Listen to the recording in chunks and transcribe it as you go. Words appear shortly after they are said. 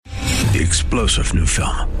The explosive new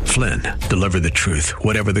film, Flynn, deliver the truth,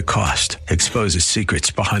 whatever the cost, exposes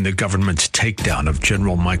secrets behind the government's takedown of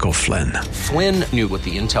General Michael Flynn. Flynn knew what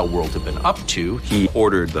the intel world had been up to. He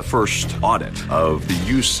ordered the first audit of the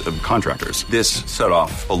use of contractors. This set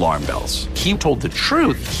off alarm bells. He told the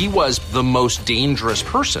truth. He was the most dangerous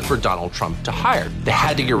person for Donald Trump to hire. They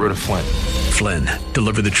had to get rid of Flynn. Flynn,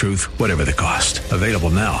 deliver the truth, whatever the cost. Available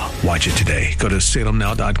now. Watch it today. Go to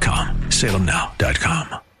salemnow.com.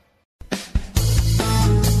 salemnow.com.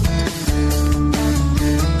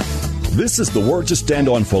 This is the Word to Stand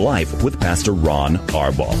On for Life with Pastor Ron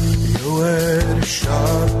Arbaugh. Your word is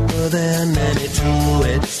sharper than any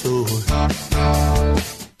two-edged sword,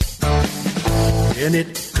 and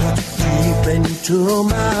it cuts deep into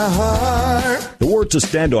my heart. The Word to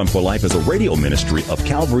Stand On for Life is a radio ministry of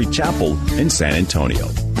Calvary Chapel in San Antonio.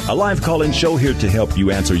 A live call-in show here to help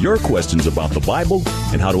you answer your questions about the Bible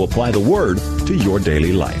and how to apply the Word to your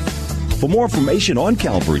daily life. For more information on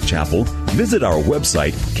Calvary Chapel, visit our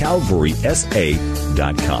website,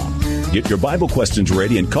 calvarysa.com. Get your Bible questions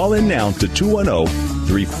ready and call in now to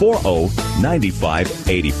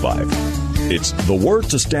 210-340-9585. It's The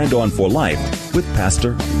Word to Stand On for Life with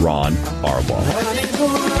Pastor Ron Arbaugh.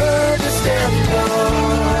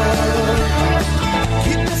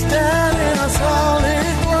 Keep us down in a solid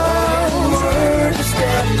ground. Word to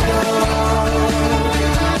stand on.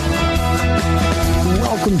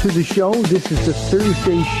 Welcome to the show. This is the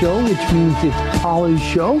Thursday show, which means it's Paula's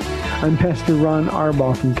show. I'm Pastor Ron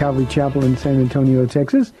Arbaugh from Calvary Chapel in San Antonio,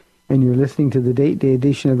 Texas, and you're listening to the Date Day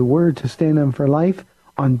edition of the Word to Stand On for Life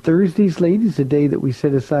on Thursdays, ladies, a day that we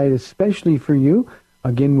set aside especially for you.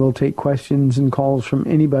 Again, we'll take questions and calls from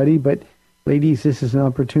anybody, but ladies, this is an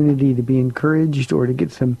opportunity to be encouraged or to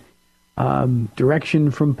get some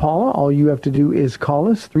direction from Paula. All you have to do is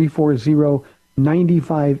call us,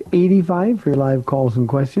 340-9585 for your live calls and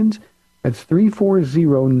questions. That's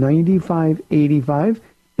 340-9585.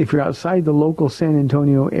 If you're outside the local San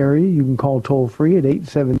Antonio area, you can call toll-free at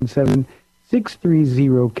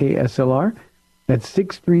 877-630-KSLR. That's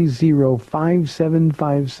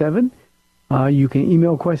 630-5757. You can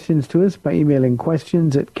email questions to us by emailing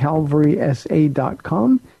questions at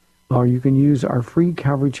calvarysa.com, or you can use our free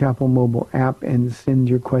Calvary Chapel mobile app and send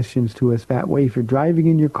your questions to us that way. If you're driving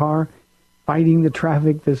in your car, fighting the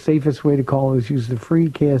traffic, the safest way to call is use the free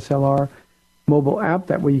KSLR mobile app.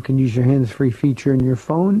 That way you can use your hands-free feature in your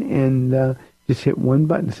phone and just hit one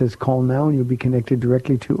button that says call now, and you'll be connected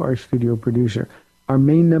directly to our studio producer. Our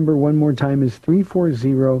main number, one more time, is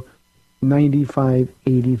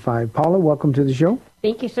 340-9585. Paula, welcome to the show.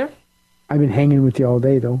 Thank you, sir. I've been hanging with you all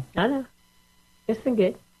day, though. I know. It's been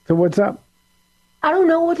good. So what's up? I don't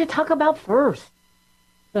know what to talk about first.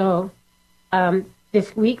 So,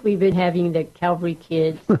 this week we've been having the Calvary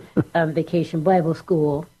Kids Vacation Bible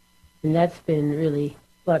School, and that's been really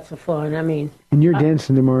lots of fun. I mean... And you're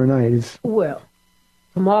dancing tomorrow night. Well,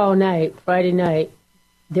 tomorrow night, Friday night,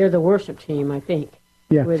 they're the worship team, I think.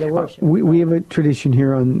 Yeah. We're the worship. We have a tradition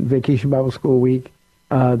here on Vacation Bible School Week.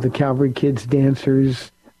 The Calvary Kids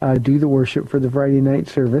dancers do the worship for the Friday night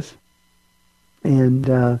service. And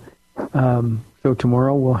so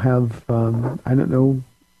tomorrow we'll have, I don't know,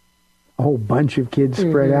 a whole bunch of kids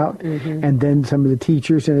spread out, and then some of the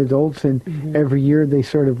teachers and adults, and every year they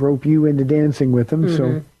sort of rope you into dancing with them.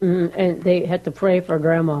 So, and they had to pray for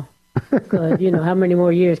Grandma, because how many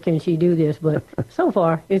more years can she do this? But so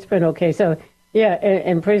far it's been okay. So yeah,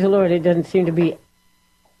 and praise the Lord, it doesn't seem to be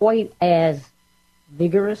quite as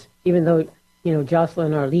vigorous, even though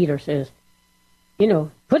Jocelyn, our leader, says,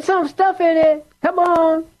 put some stuff in it. Come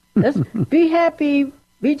on, let's be happy,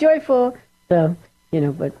 be joyful. So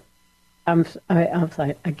but. I'm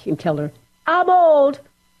sorry, I can't tell her I'm old.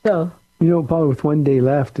 So Paula, with one day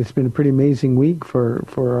left, it's been a pretty amazing week for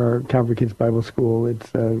our Calvary Kids Bible School.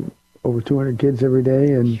 It's over 200 kids every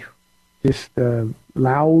day, and just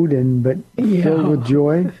loud but filled with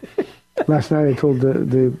joy. Last night I told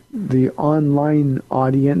the online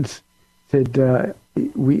audience, said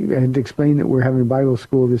we had to explain that we're having Bible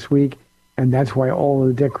school this week. And that's why all of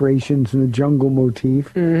the decorations and the jungle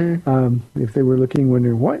motif, if they were looking,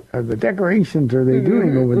 wondering, what are the decorations are they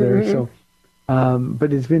doing over there? So,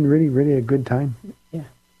 but it's been really, really a good time. Yeah,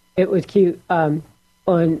 it was cute. On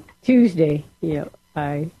Tuesday,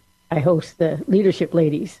 I host the leadership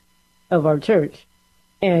ladies of our church.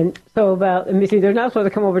 And so they're not supposed to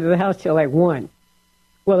come over to the house till like 1.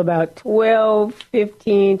 Well, about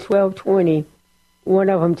 12:20, one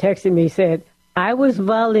of them texted me, said, I was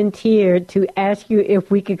volunteered to ask you if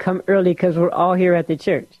we could come early because we're all here at the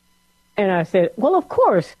church. And I said, well, of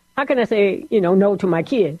course. How can I say, no to my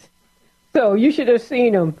kids? So you should have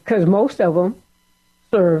seen them, because most of them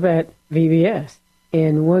serve at VBS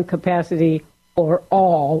in one capacity or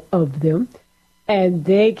all of them. And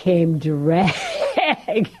they came dragging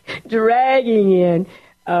in.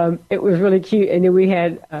 It was really cute. And then we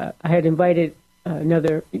had, I had invited I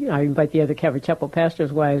invite the other Calvary Chapel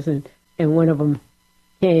pastors' wives, and one of them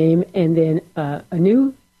came. And then a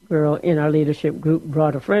new girl in our leadership group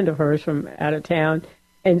brought a friend of hers from out of town.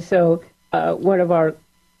 And so one of our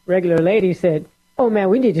regular ladies said, "Oh, man,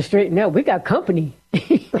 we need to straighten up. We got company."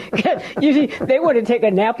 Usually they want to take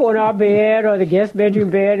a nap on our bed or the guest bedroom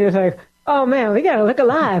bed. And it's like, "Oh, man, we got to look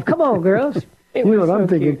alive. Come on, girls." You know what I'm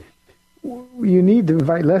thinking? You need to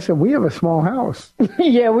invite Leslie. We have a small house.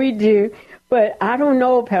 Yeah, we do. But I don't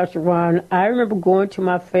know, Pastor Ron. I remember going to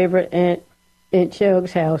my favorite Aunt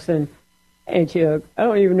Chug's house, and Aunt Chug, I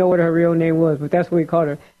don't even know what her real name was, but that's what we called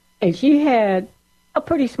her. And she had a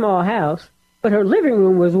pretty small house, but her living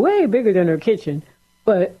room was way bigger than her kitchen.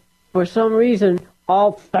 But for some reason,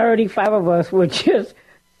 all 35 of us would just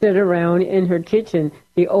sit around in her kitchen.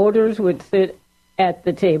 The olders would sit at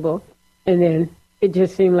the table, and then it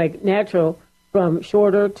just seemed like natural from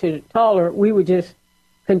shorter to taller. We would just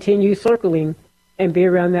continue circling and be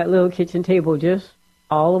around that little kitchen table, just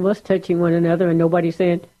all of us touching one another and nobody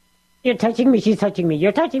saying, "You're touching me, she's touching me,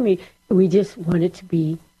 you're touching me." We just wanted to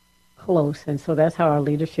be close, and so that's how our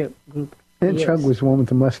leadership group Aunt Chug was the one with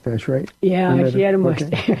the mustache, right? Yeah, she had a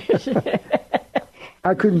mustache. Okay.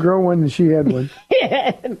 I couldn't grow one and she had one.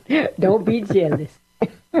 Don't be jealous.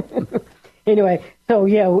 Anyway, so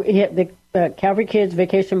yeah, we had the Calvary Kids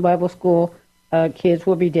Vacation Bible School kids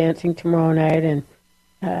will be dancing tomorrow night, and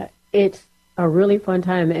it's a really fun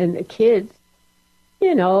time. And the kids,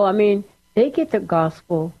 I mean, they get the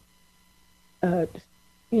gospel,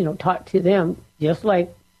 taught to them just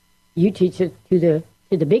like you teach it to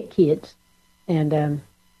the big kids, and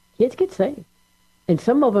kids get saved. And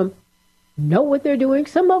some of them know what they're doing.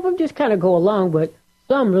 Some of them just kind of go along, but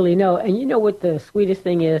some really know. And you know what the sweetest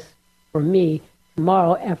thing is for me?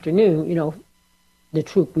 Tomorrow afternoon, the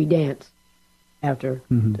troop, we dance after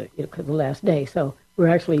the last day. So we're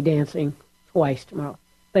actually dancing twice tomorrow.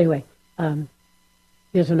 But anyway,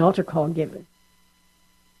 there's an altar call given.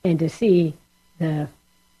 And to see the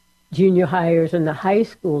junior hires and the high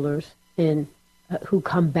schoolers who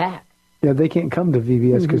come back. Yeah, they can't come to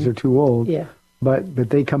VBS because they're too old. Yeah. But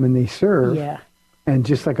they come and they serve. Yeah. And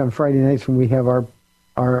just like on Friday nights when we have our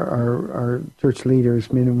church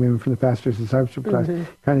leaders, men and women from the pastor's discipleship class,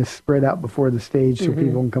 kind of spread out before the stage so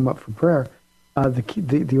people can come up for prayer.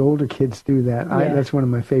 The older kids do that. Yeah. That's one of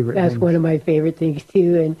my favorite things. That's one of my favorite things,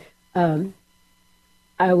 too. And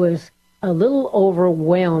I was a little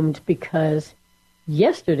overwhelmed because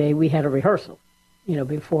yesterday we had a rehearsal,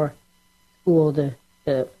 before school, the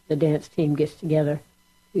dance team gets together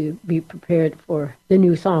to be prepared for the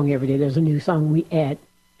new song every day. There's a new song we add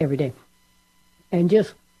every day. And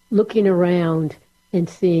just looking around and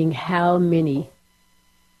seeing how many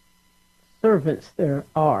servants there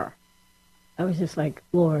are, I was just like,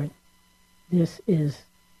 Lord,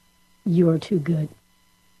 you are too good.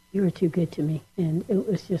 You are too good to me. And it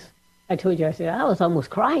was just, I told you, I said, I was almost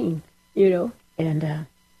crying, and the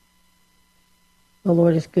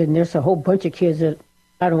Lord is good. And there's a whole bunch of kids that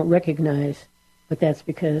I don't recognize, but that's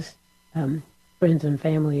because friends and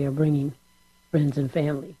family are bringing friends and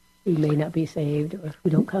family who may not be saved or who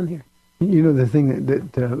don't come here. The thing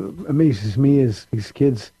that amazes me is these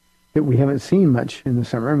kids that we haven't seen much in the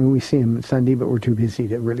summer. I mean, we see them Sunday, but we're too busy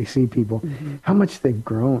to really see people. How much they've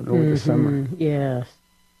grown over the summer. Yes.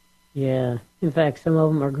 Yeah. In fact, some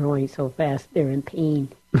of them are growing so fast, they're in pain.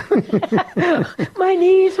 My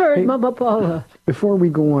knees hurt, hey, Mama Paula. Before we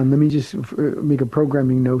go on, let me just make a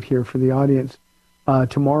programming note here for the audience.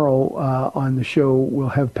 Tomorrow on the show, we'll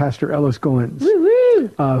have Pastor Ellis Goins,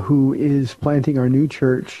 who is planting our new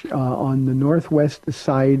church on the northwest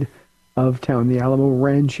side of town, the Alamo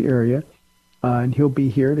Ranch area. And he'll be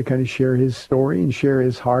here to kind of share his story and share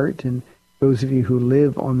his heart. And those of you who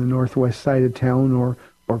live on the northwest side of town or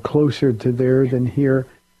closer to there than here,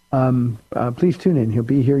 please tune in. He'll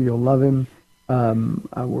be here. You'll love him.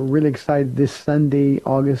 We're really excited. This Sunday,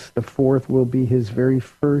 August the 4th, will be his very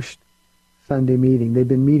first Sunday meeting. They've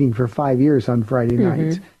been meeting for 5 years on Friday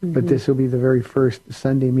nights, but this will be the very first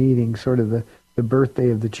Sunday meeting, sort of the birthday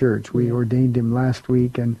of the church. We ordained him last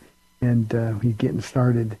week, and he's getting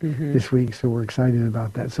started this week, so we're excited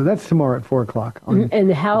about that. So that's tomorrow at 4 o'clock.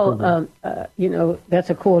 And how, that's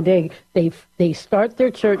a cool day. They start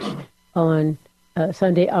their church on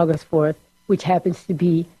Sunday, August 4th, which happens to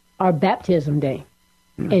be our baptism day.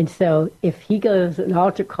 And so if he goes an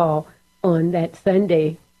altar call on that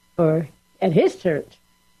Sunday at his church,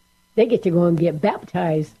 they get to go and get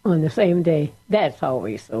baptized on the same day. That's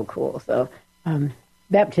always so cool. So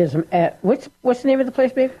baptism at, what's the name of the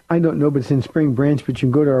place, babe? I don't know, but it's in Spring Branch, but you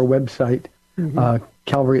can go to our website,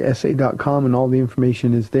 calvarysa.com, and all the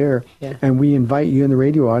information is there. Yeah. And we invite you in the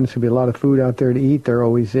radio audience. There'll be a lot of food out there to eat. There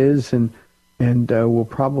always is. And we'll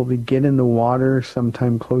probably get in the water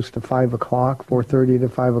sometime close to 5 o'clock, 4:30 to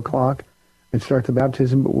 5 o'clock, and start the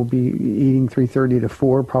baptism. But we'll be eating 3:30 to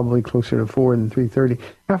 4, probably closer to 4 than 3:30.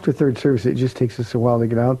 After third service, it just takes us a while to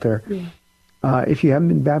get out there. Yeah. If you haven't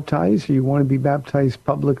been baptized or you want to be baptized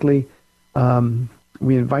publicly,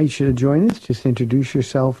 we invite you to join us. Just introduce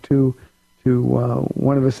yourself to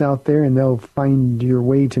one of us out there, and they'll find your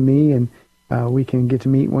way to me, and we can get to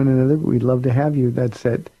meet one another. We'd love to have you. That's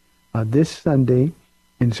at this Sunday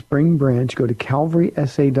in Spring Branch. Go to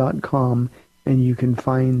calvarysa.com, and you can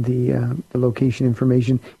find the location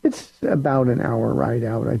information. It's about an hour ride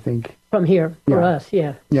out, I think. From here, for Yeah. us,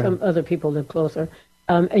 yeah. Yeah. Some other people live closer.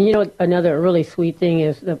 And you know, another really sweet thing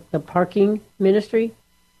is the parking ministry.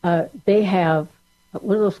 They have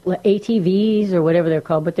one of those ATVs or whatever they're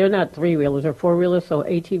called, but they're not 3-wheelers or 4-wheelers, so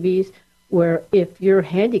ATVs, where if you're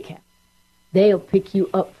handicapped, they'll pick you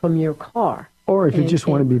up from your car. Or if you just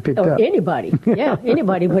want to be picked or up. Anybody, yeah,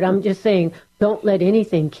 anybody. But I'm just saying, don't let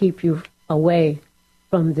anything keep you away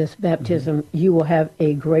from this baptism. Mm-hmm. You will have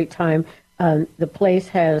a great time. The place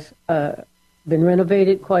has been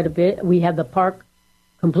renovated quite a bit. We have the park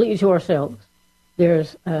completely to ourselves.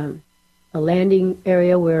 There's a landing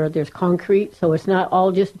area where there's concrete, so it's not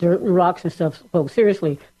all just dirt and rocks and stuff. So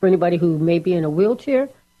seriously, for anybody who may be in a wheelchair,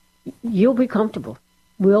 you'll be comfortable.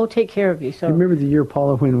 We'll take care of you. So Remember the year,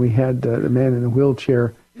 Paula, when we had the man in a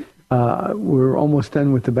wheelchair? We were almost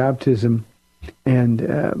done with the baptism, and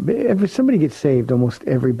if somebody gets saved, almost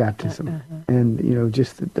every baptism, and you know,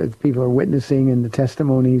 just the people are witnessing and the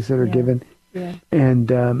testimonies that are given. Yeah. And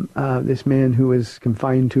this man who is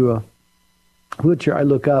confined to a wheelchair, I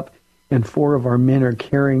look up, and 4 of our men are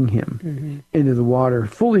carrying him into the water,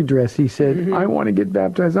 fully dressed. He said, I want to get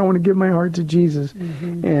baptized. I want to give my heart to Jesus.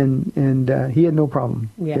 And he had no problem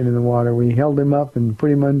getting in the water. We held him up and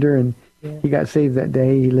put him under, and he got saved that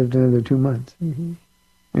day. He lived another 2 months.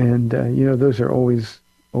 And, you know, those are always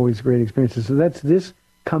great experiences. So that's this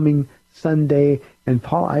coming Sunday. And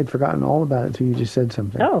Paul, I had forgotten all about it until you just said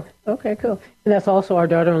something. Oh, okay, cool. And that's also our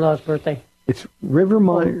daughter-in-law's birthday. It's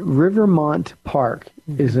Rivermont Park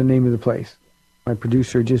is the name of the place. My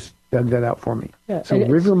producer just dug that out for me. Yeah, So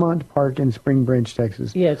Rivermont Park in Spring Branch,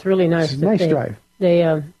 Texas. Yeah, it's really nice. It's a nice drive.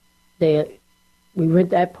 We rent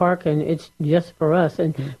that park, and it's just for us.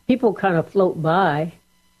 And people kind of float by,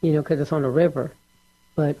 you know, because it's on a river.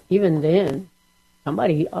 But even then,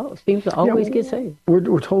 somebody seems to always get saved.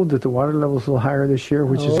 We're told that the water level's a little higher this year,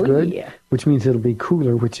 which is good, yeah. which means it'll be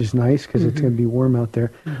cooler, which is nice because it's going to be warm out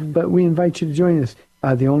there. But we invite you to join us.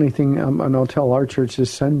 The only thing, and I'll tell our church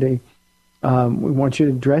this Sunday, we want you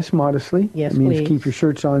to dress modestly. Yes, it means please. keep your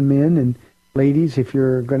shirts on, men and ladies. If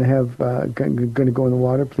you're going to have going to go in the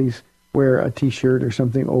water, please wear a T-shirt or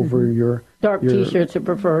something over your Dark T-shirts are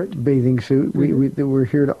preferred. bathing suit. We're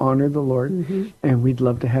here to honor the Lord, and we'd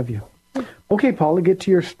love to have you. Okay, Paula, get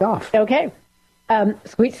to your stuff. Okay.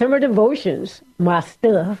 Sweet Summer Devotions, my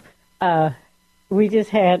stuff. We just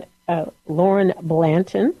had Lauren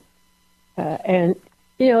Blanton. And,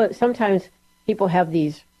 you know, sometimes people have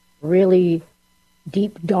these really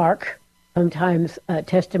deep, dark, sometimes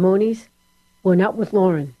testimonies. Well, not with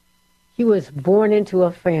Lauren. She was born into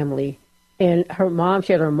a family. And her mom,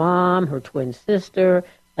 she had her mom, her twin sister,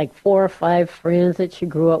 like 4 or 5 friends that she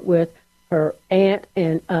grew up with, her aunt,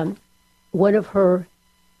 and one of her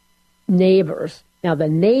neighbors. Now, the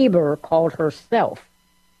neighbor called herself,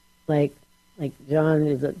 like John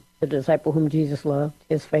is the disciple whom Jesus loved,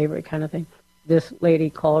 his favorite kind of thing. This lady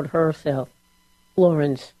called herself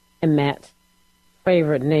Lauren's and Matt's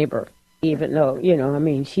favorite neighbor, even though, you know, I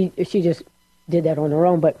mean, she just did that on her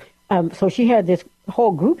own. But so she had this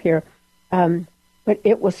whole group here, but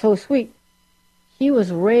it was so sweet. She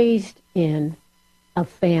was raised in a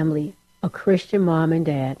family, a Christian mom and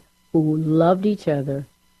dad, who loved each other,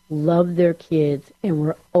 loved their kids, and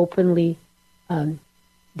were openly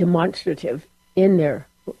demonstrative in their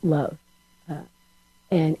love.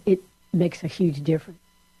 And it makes a huge difference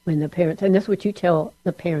when the parents, and that's what you tell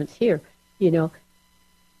the parents here, you know,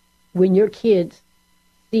 when your kids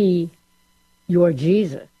see your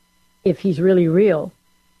Jesus, if he's really real,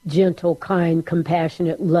 gentle, kind,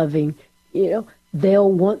 compassionate, loving, you know,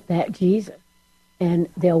 they'll want that Jesus, and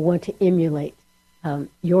they'll want to emulate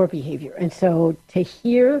your behavior. And so to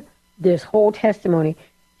hear this whole testimony,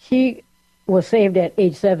 she was saved at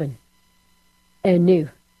age 7 and knew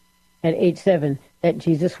at age 7 that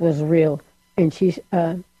Jesus was real. And she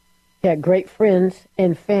had great friends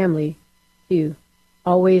and family to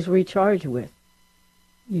always recharge with.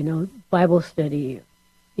 Bible study.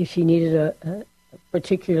 If she needed a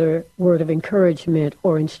particular word of encouragement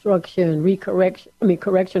or instruction,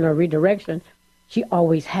 correction or redirection, she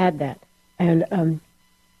always had that. And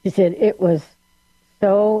she said it was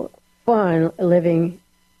so fun living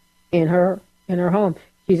in her home.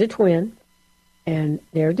 She's a twin, and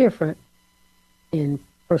they're different in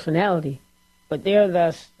personality, but they're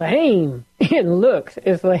the same in looks.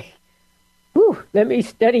 It's like, whew, let me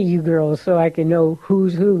study you girls so I can know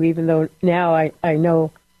who's who, even though now I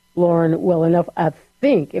know Lauren well enough. I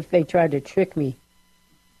think if they tried to trick me,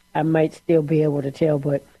 I might still be able to tell,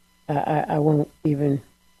 but I won't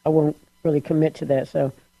really commit to that.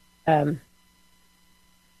 So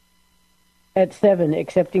at 7,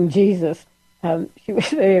 accepting Jesus, she was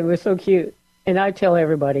saying it was so cute. And I tell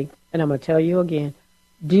everybody, and I'm going to tell you again,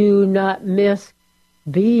 do not miss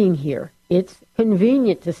being here. It's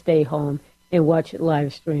convenient to stay home and watch it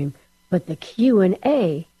live stream, but the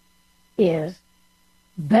Q&A is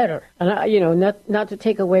better. And not to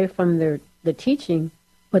take away from the teaching,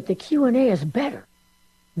 but the Q&A is better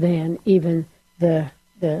than even the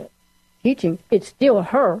teaching. It's still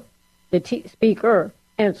her, the speaker,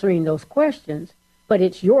 answering those questions, but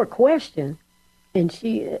it's your question, and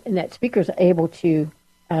that speaker's able to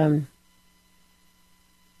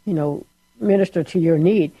minister to your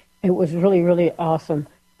need. It was really, really awesome.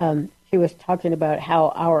 She was talking about how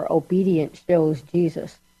our obedience shows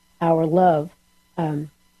Jesus, our love, and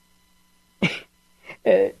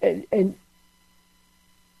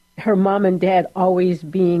her mom and dad always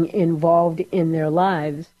being involved in their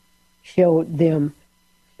lives showed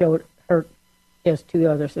her, as 2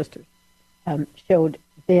 other sisters, showed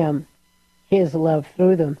them his love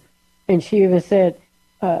through them. And she even said,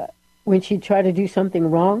 when she tried to do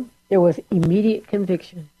something wrong, there was immediate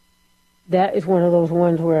conviction. That is one of those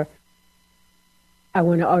ones where I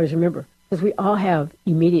want to always remember, because we all have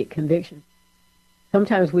immediate conviction.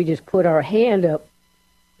 Sometimes we just put our hand up,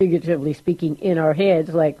 figuratively speaking, in our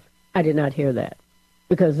heads, like, I did not hear that,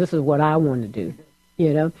 because this is what I want to do,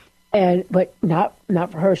 but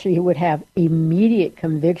not for her. She would have immediate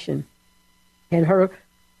conviction. And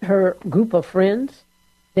her group of friends,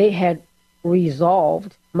 they had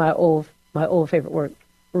resolved, my old favorite word,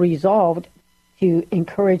 resolved to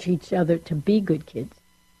encourage each other to be good kids.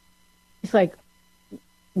 It's like,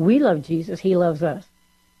 we love Jesus, he loves us,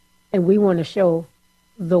 and we want to show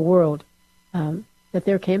the world that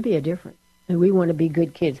there can be a difference, and we want to be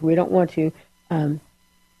good kids. We don't want to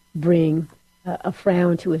bring a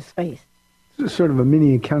frown to his face. It's sort of a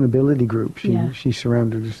mini accountability group she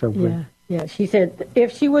surrounded herself with. Yeah, she said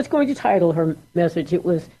if she was going to title her message, it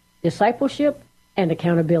was discipleship and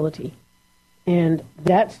accountability. And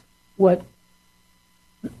that's what,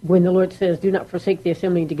 when the Lord says, do not forsake the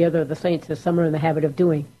assembling together of the saints, as some are in the habit of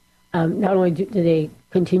doing. Not only did they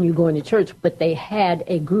continue going to church, but they had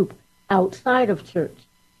a group outside of church.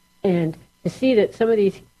 And to see that some of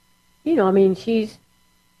these, she's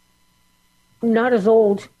not as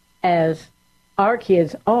old as our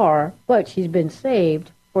kids are, but she's been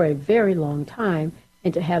saved for a very long time.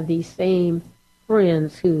 And to have these same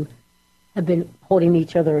friends who have been holding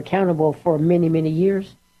each other accountable for many, many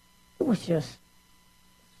years, it was just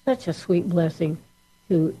such a sweet blessing.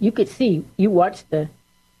 You could see, you watched the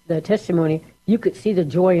testimony, you could see the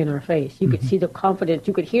joy in her face. You could see the confidence.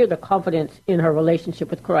 You could hear the confidence in her relationship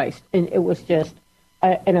with Christ. And it was just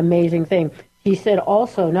an amazing thing. She said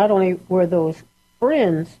also, not only were those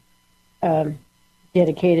friends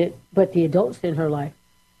dedicated, but the adults in her life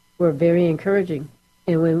were very encouraging.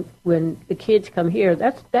 And when the kids come here,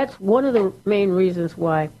 that's one of the main reasons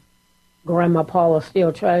why Grandma Paula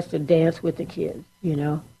still tries to dance with the kids,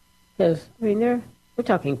 Because, we're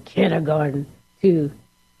talking kindergarten to,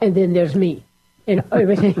 and then there's me, and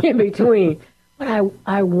everything in between. But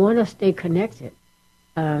I want to stay connected.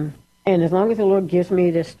 And as long as the Lord gives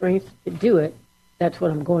me the strength to do it, that's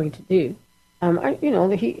what I'm going to do.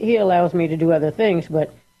 He allows me to do other things,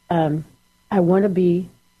 but I want to be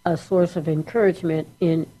a source of encouragement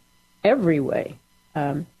in every way,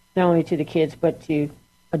 not only to the kids, but to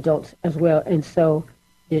adults as well. And so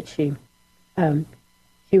did she.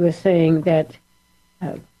 She was saying that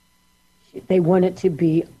they wanted to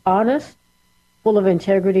be honest, full of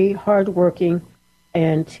integrity, hardworking,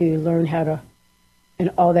 and to learn how to, and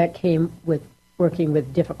all that came with working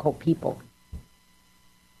with difficult people.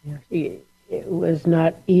 It was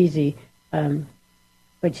not easy,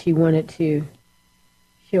 but she wanted to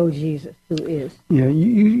show Jesus who is. Yeah,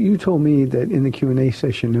 you told me that in the Q&A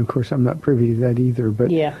session, of course I'm not privy to that either, but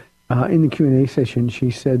in the Q&A session,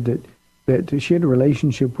 she said that she had a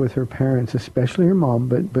relationship with her parents, especially her mom,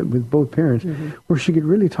 but with both parents, where she could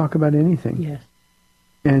really talk about anything. Yes.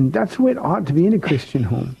 And that's the way it ought to be in a Christian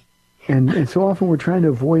home. And so often we're trying to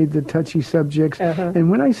avoid the touchy subjects. And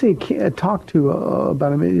when I say talk to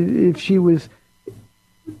about them, if she was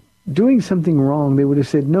doing something wrong, they would have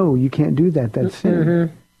said, no, you can't do that. That's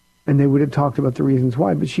sin. And they would have talked about the reasons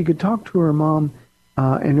why. But she could talk to her mom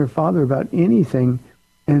and her father about anything.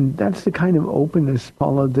 And that's the kind of openness,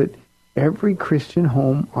 Paula, that every Christian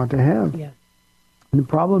home ought to have. Yeah. And the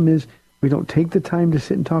problem is we don't take the time to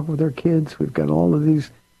sit and talk with our kids. We've got all of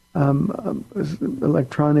these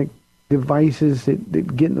electronic devices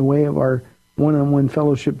that get in the way of our one-on-one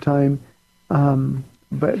fellowship time.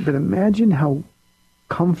 But imagine how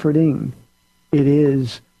comforting it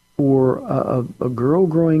is for a girl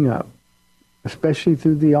growing up, especially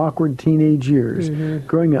through the awkward teenage years,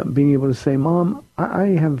 growing up, being able to say, Mom, I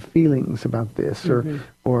have feelings about this,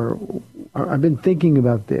 or I've been thinking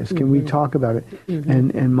about this. Can we talk about it?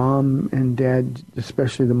 And Mom and Dad,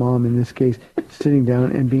 especially the mom in this case, sitting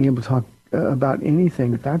down and being able to talk about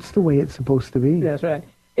anything. That's the way it's supposed to be. That's right.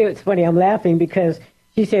 It's funny, I'm laughing because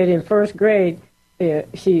she said in first grade,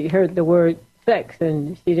 she heard the word sex,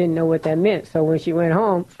 and she didn't know what that meant. So when she went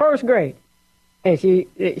home, first grade, and she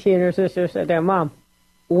and her sister said to her, Mom,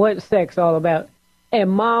 what's sex all about? And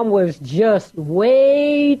Mom was just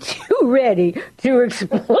way too ready to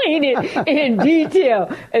explain it in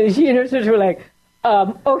detail. And she and her sister were like,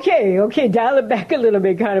 okay, dial it back a little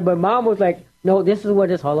bit, kind of. But Mom was like, no, this is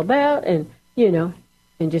what it's all about. And,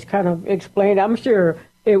 and just kind of explained. I'm sure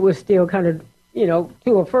it was still kind of,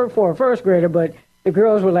 for a first grader, but the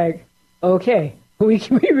girls were like, okay, we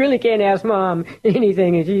really can't ask Mom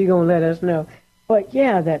anything, and she's going to let us know. But,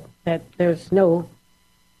 yeah, that there's no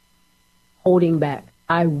holding back.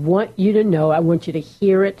 I want you to know, I want you to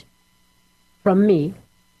hear it from me,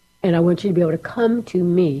 and I want you to be able to come to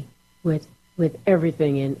me with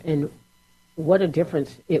everything, and what a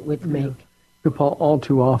difference it would make. Yeah. Paul, all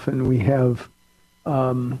too often we have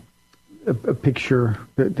a picture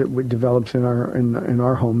that develops in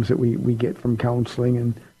our homes that we get from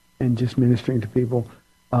counseling and just ministering to people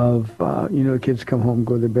of, the kids come home,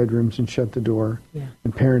 go to their bedrooms and shut the door. Yeah.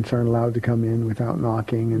 And parents aren't allowed to come in without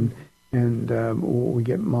knocking. And we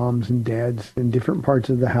get moms and dads in different parts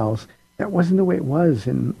of the house. That wasn't the way it was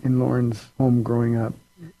in Lauren's home growing up.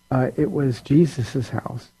 It was Jesus's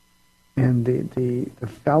house. And the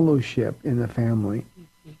fellowship in the family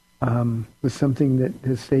was something that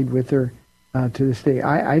has stayed with her to this day.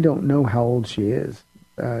 I don't know how old she is,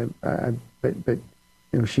 but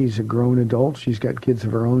she's a grown adult. She's got kids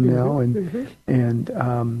of her own now, and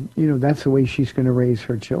that's the way she's going to raise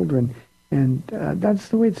her children, and that's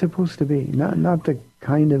the way it's supposed to be. Not the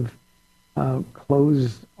kind of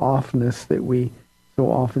closed offness that we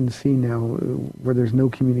so often see now, where there's no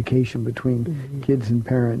communication between kids and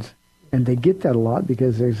parents. And they get that a lot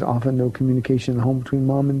because there's often no communication in the home between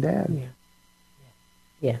mom and dad.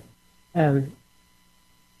 Yeah.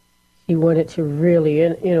 She wanted to really, I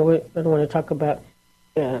don't want to talk about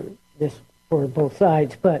this for both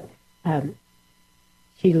sides, but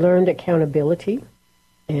she learned accountability.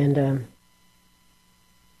 And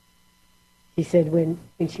she said when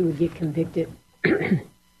she would get convicted,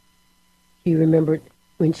 she remembered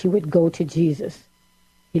when she would go to Jesus,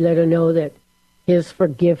 he let her know that his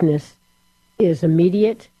forgiveness is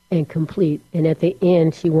immediate and complete. And at the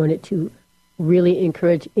end, she wanted to really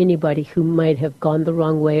encourage anybody who might have gone the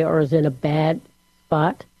wrong way or is in a bad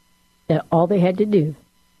spot, that all they had to do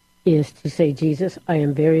is to say, Jesus, I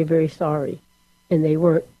am very, very sorry. And they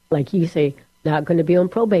were, like you say, not going to be on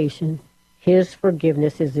probation. His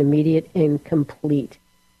forgiveness is immediate and complete.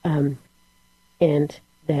 And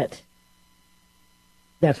that's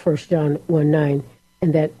 1 John 1:9.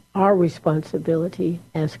 And that our responsibility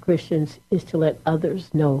as Christians is to let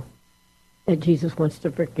others know that Jesus wants to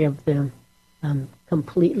forgive them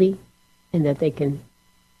completely, and that they can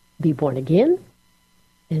be born again.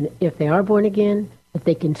 And if they are born again, that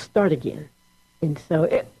they can start again. And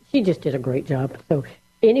so she just did a great job. So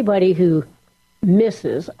anybody who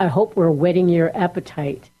misses, I hope we're whetting your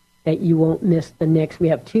appetite that you won't miss the next. We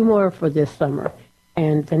have 2 more for this summer.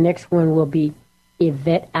 And the next one will be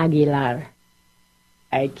Yvette Aguilar.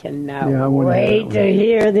 I cannot wait to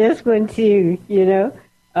hear this one too,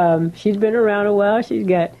 She's been around a while. She's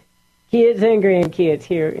got kids and grandkids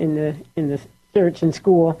here in the church and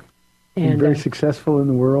school. And very successful in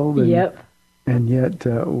the world. And, And yet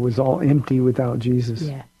was all empty without Jesus.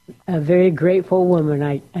 Yeah. A very grateful woman.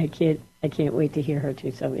 I can't wait to hear her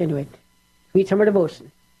too. So anyway, Sweet Summer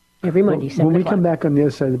Devotion. Every Monday, 7 When we o'clock. come back on the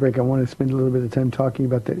other side of the break, I want to spend a little bit of time talking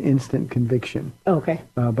about that instant conviction Okay.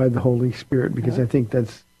 by the Holy Spirit, because I think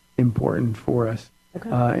that's important for us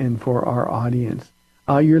and for our audience.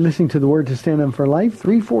 You're listening to The Word to Stand On for Life,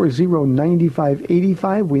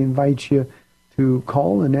 340-9585. We invite you to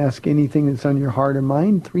call and ask anything that's on your heart and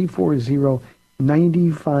mind,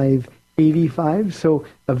 340-9585. So,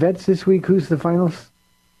 Yvette's this week, who's the finals?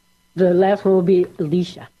 The last one will be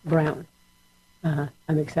Alicia Brown.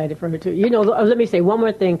 I'm excited for her, too. You know, let me say one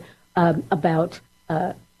more thing about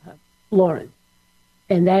Lauren,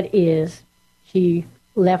 and that is she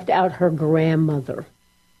left out her grandmother,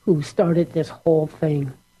 who started this whole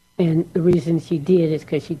thing. And the reason she did is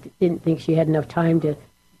because she didn't think she had enough time to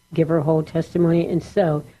give her whole testimony. And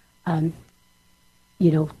so,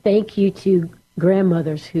 thank you to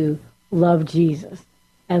grandmothers who love Jesus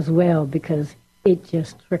as well, because it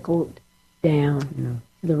just trickled down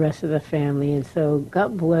to the rest of the family. And so,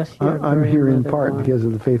 God bless you. I'm here in part because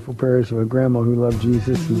of the faithful prayers of a grandma who loved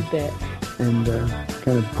Jesus and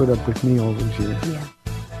kind of put up with me all those years. Yeah.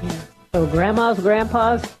 So grandmas,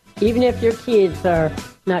 grandpas, even if your kids are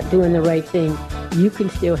not doing the right thing, you can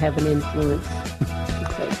still have an influence.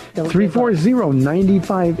 So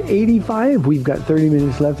 340-9585. We've got 30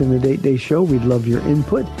 minutes left in the Date Day show. We'd love your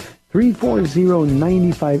input.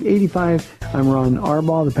 340-9585. I'm Ron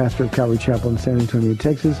Arbaugh, the pastor of Calvary Chapel in San Antonio,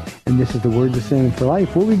 Texas, and this is The Word to Stand for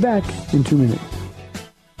Life. We'll be back in 2 minutes.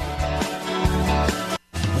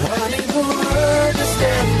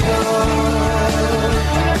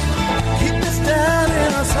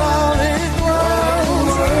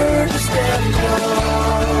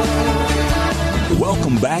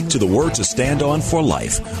 Welcome back to The Word to Stand On for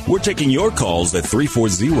Life. We're taking your calls at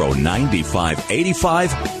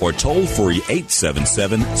 340-9585 or toll free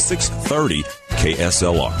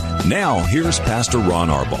 877-630-KSLR. Now, here's Pastor Ron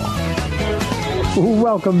Arbaugh.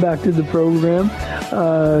 Welcome back to the program.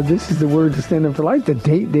 This is The Word to Stand On for Life, the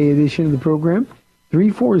Date Day edition of the program.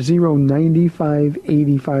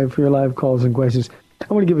 340-9585 for your live calls and questions.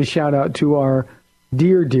 I want to give a shout out to our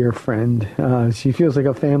dear friend. She feels like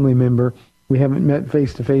a family member. We haven't met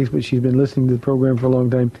face-to-face, but she's been listening to the program for a long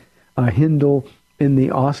time. Hindle in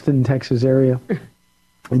the Austin, Texas area.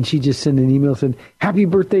 And she just sent an email, said, happy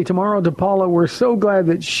birthday tomorrow to Paula. We're so glad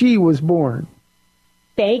that she was born.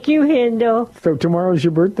 Thank you, Hindle. So tomorrow's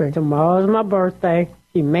your birthday. Tomorrow's my birthday.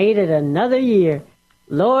 She made it another year.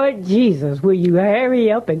 Lord Jesus, will you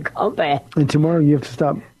hurry up and come back? And tomorrow you have to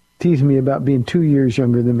stop teasing me about being 2 years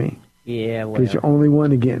younger than me. Yeah, well. Because you're only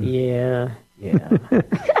one again. Yeah.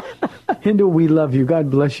 Hindle, we love you.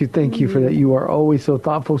 God bless you. Thank you for that. You are always so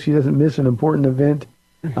thoughtful. She doesn't miss an important event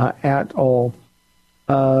at all.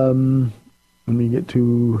 Let me get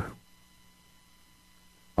to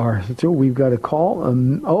our... So we've got a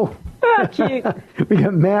call. Cute. We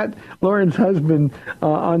got Matt, Lauren's husband,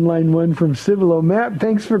 on line one from Cibolo. Matt,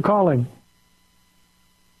 thanks for calling.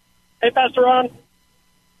 Hey, Pastor Ron.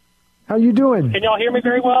 How you doing? Can y'all hear me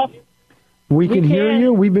very well? We can hear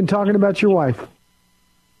you. We've been talking about your wife.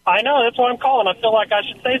 I know. That's why I'm calling. I feel like I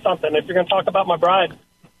should say something if you're going to talk about my bride.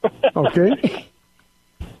 Okay.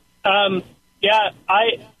 Yeah,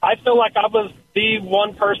 I feel like I was the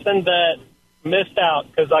one person that missed out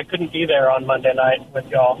because I couldn't be there on Monday night with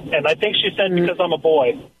y'all. And I think she said because I'm a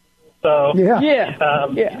boy. So yeah.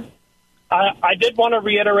 I did want to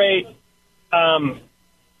reiterate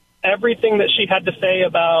everything that she had to say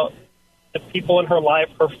about the people in her life,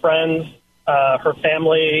 her friends, her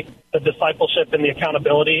family, the discipleship and the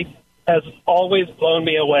accountability has always blown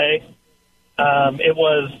me away. I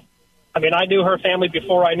knew her family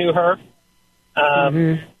before I knew her.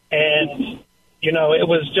 And,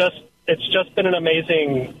 it's just been an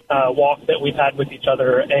amazing walk that we've had with each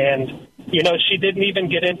other. And, she didn't even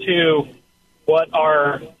get into what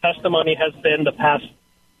our testimony has been the past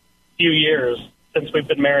few years since we've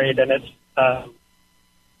been married. And it's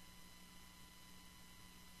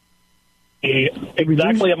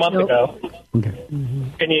exactly a month ago. Okay.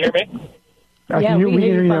 Can you hear me? We can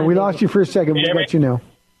hear you now. We lost you for a second. We got you now.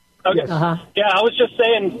 Okay. Yes. Yeah, I was just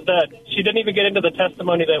saying that she didn't even get into the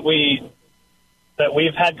testimony that we've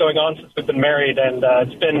had going on since we've been married, and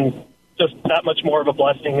it's been just that much more of a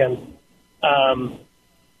blessing. And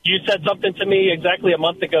you said something to me exactly a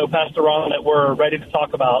month ago, Pastor Ron, that we're ready to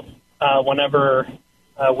talk about whenever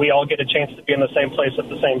we all get a chance to be in the same place at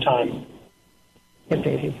the same time. Yeah,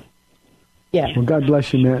 baby. Yeah. Well, God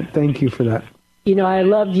bless you, Matt. Thank you for that. I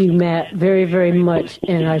love you, Matt, very, very much,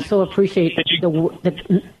 and I so appreciate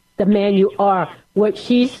the man you are. What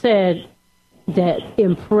she said that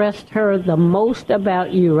impressed her the most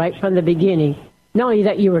about you right from the beginning, not only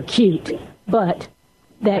that you were cute, but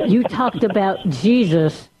that you talked about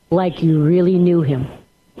Jesus like you really knew him.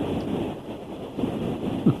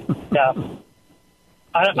 Yeah.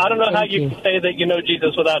 I don't know how you can say that you know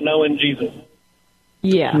Jesus without knowing Jesus.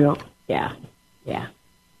 Yeah.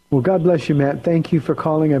 Well, God bless you, Matt. Thank you for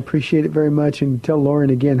calling. I appreciate it very much. And tell Lauren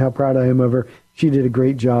again how proud I am of her. She did a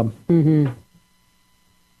great job. Mm-hmm.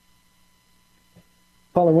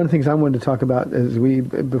 Paula, one of the things I wanted to talk about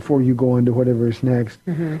before you go on to whatever is next,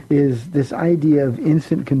 is this idea of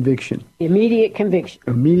instant conviction. Immediate conviction.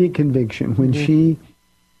 Immediate conviction. When she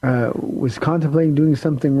was contemplating doing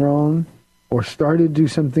something wrong or started to do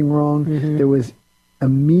something wrong, there was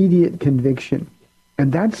immediate conviction.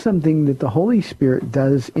 And that's something that the Holy Spirit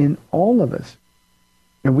does in all of us.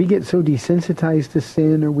 And we get so desensitized to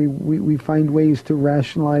sin, or we find ways to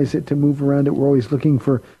rationalize it, to move around it. We're always looking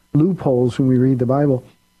for loopholes when we read the Bible.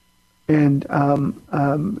 And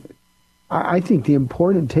I think the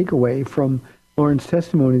important takeaway from Lauren's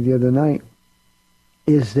testimony the other night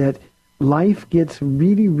is that life gets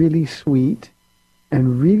really, really sweet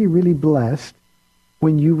and really, really blessed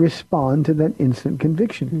when you respond to that instant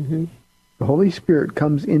conviction. The Holy Spirit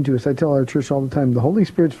comes into us. I tell our church all the time, the Holy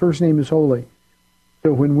Spirit's first name is holy.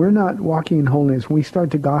 So when we're not walking in holiness, when we start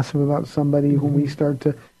to gossip about somebody, when we start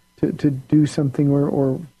to do something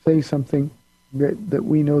or say something that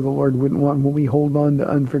we know the Lord wouldn't want, when we hold on to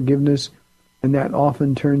unforgiveness, and that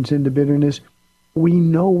often turns into bitterness, we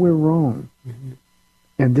know we're wrong.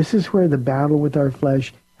 And this is where the battle with our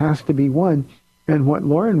flesh has to be won. And what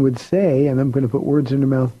Lauren would say, and I'm going to put words in her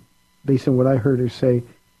mouth based on what I heard her say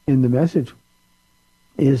in the message,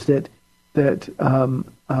 is that the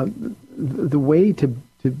way to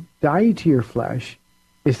die to your flesh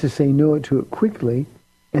is to say no to it quickly,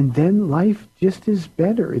 and then life just is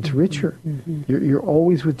better. It's richer. You're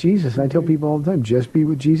always with Jesus. And I tell people all the time, just be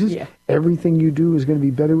with Jesus. Yeah. Everything you do is going to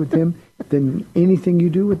be better with him than anything you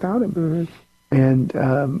do without him. And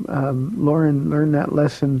Lauren learned that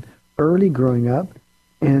lesson early growing up,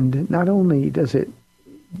 and not only does it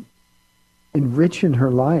enrich in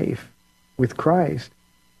her life with Christ,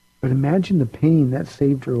 but imagine the pain that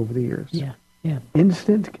saved her over the years.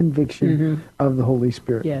 Instant conviction of the Holy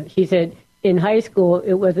Spirit. She said in high school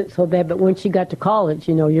it wasn't so bad, but when she got to college,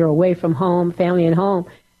 you're away from home, family and home,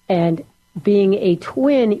 and being a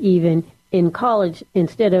twin even in college,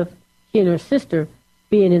 instead of she and her sister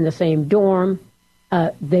being in the same dorm,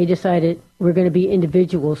 they decided we're going to be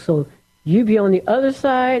individuals. So you be on the other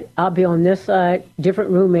side, I'll be on this side, different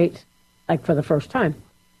roommates, like for the first time.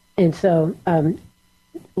 And so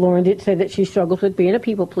Lauren did say that she struggles with being a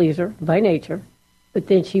people pleaser by nature, but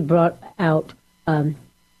then she brought out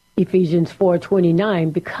Ephesians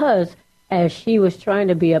 4:29, because as she was trying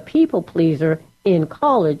to be a people pleaser in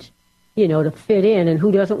college, to fit in, and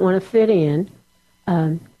who doesn't want to fit in,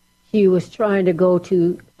 she was trying to go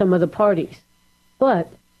to some of the parties.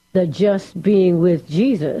 But the just being with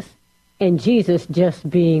Jesus and Jesus just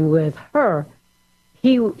being with her,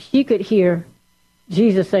 she could hear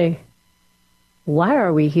Jesus say, "Why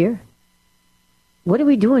are we here? What are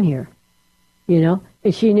we doing here?" And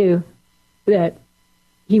she knew that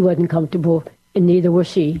he wasn't comfortable, and neither was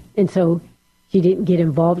she. And so she didn't get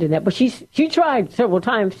involved in that. But she tried several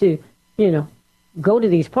times to, go to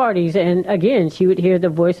these parties. And again, she would hear the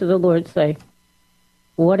voice of the Lord say,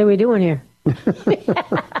 "What are we doing here?"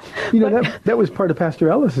 That was part of Pastor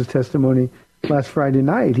Ellis's testimony last Friday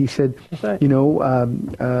night. He said, right. He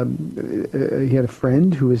had a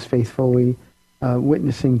friend who was faithfully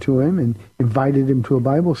witnessing to him and invited him to a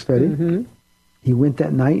Bible study. He went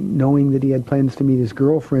that night knowing that he had plans to meet his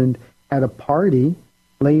girlfriend at a party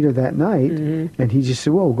later that night, and he just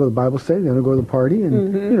said, "Well, we'll go to the Bible study, then I'll go to the party,"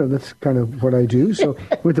 and that's kind of what I do. So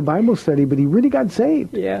went to Bible study, but he really got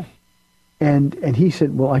saved. Yeah. And he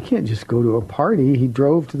said, "Well, I can't just go to a party." He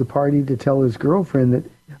drove to the party to tell his girlfriend that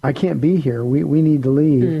I can't be here. We need to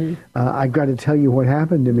leave. I've got to tell you what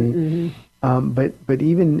happened to me. But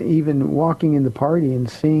even walking in the party and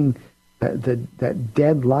seeing that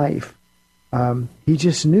dead life, he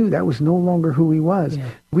just knew that was no longer who he was. Yeah.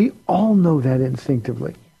 We all know that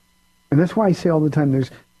instinctively. And that's why I say all the time,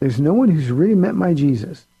 there's no one who's really met my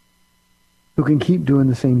Jesus who can keep doing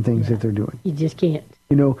the same things that they're doing. You just can't.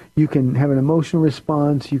 You can have an emotional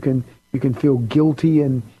response, you can feel guilty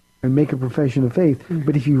and make a profession of faith.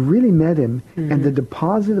 But if you really met him and the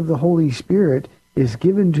deposit of the Holy Spirit is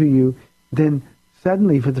given to you, then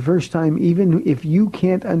suddenly, for the first time, even if you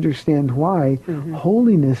can't understand why,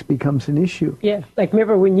 holiness becomes an issue. Yeah, like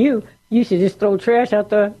remember when you used to just throw trash out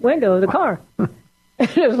the window of the car.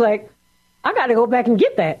 It was like, I got to go back and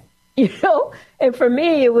get that, And for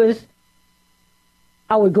me, it was,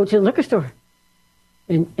 I would go to the liquor store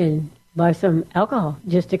and buy some alcohol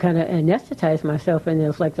just to kind of anesthetize myself. And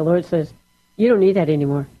it's like the Lord says, you don't need that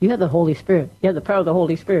anymore. You have the Holy Spirit. You have the power of the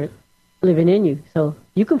Holy Spirit living in you. So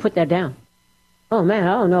you can put that down. Oh, man,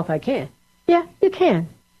 I don't know if I can. Yeah, you can.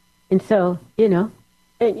 And so,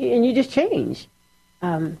 and you just change.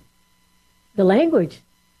 The language.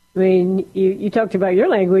 I mean, you talked about your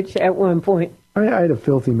language at one point. I had a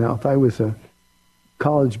filthy mouth. I was a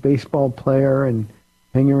college baseball player and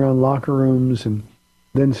hanging around locker rooms, and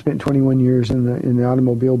then spent 21 years in the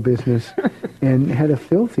automobile business and had a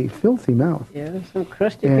filthy mouth. Yeah, some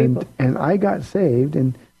crusty people. And I got saved,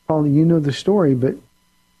 and Paul, you know the story, but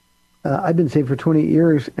I've been saved for 28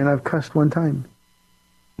 years, and I've cussed one time.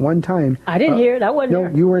 One time. I didn't hear it. I wasn't there.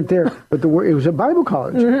 No, you weren't there. But it was a Bible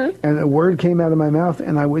college, and a word came out of my mouth,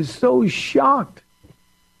 and I was so shocked.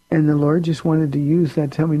 And the Lord just wanted to use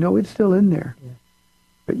that to tell me, no, it's still in there. Yeah.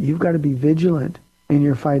 But you've got to be vigilant in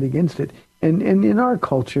your fight against it. And in our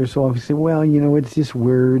culture, so obviously, well, it's just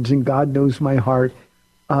words, and God knows my heart.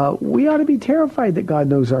 We ought to be terrified that God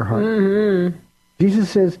knows our heart. Mm-hmm. Jesus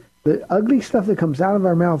says the ugly stuff that comes out of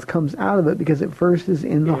our mouth comes out of it because it first is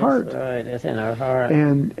in the heart. Right, it's in our heart.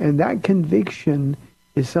 And that conviction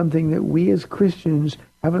is something that we as Christians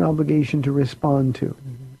have an obligation to respond to.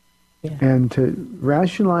 Mm-hmm. Yeah. And to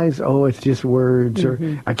rationalize, it's just words,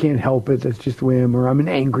 or I can't help it, that's just the way I am, or I'm an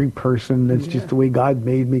angry person, that's just the way God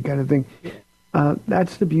made me, kind of thing.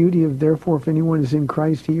 That's the beauty of, therefore, if anyone is in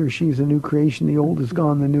Christ, he or she is a new creation, the old is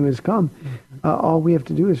gone, the new has come. All we have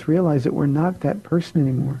to do is realize that we're not that person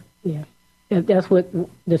anymore. Yeah. That's what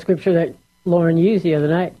the scripture that Lauren used the other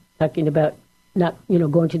night, talking about not,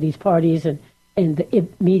 going to these parties and the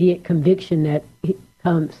immediate conviction that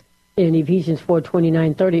comes. In Ephesians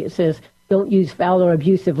 4:29-30, it says, don't use foul or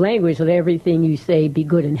abusive language. Let everything you say be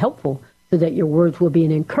good and helpful, so that your words will be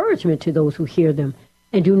an encouragement to those who hear them.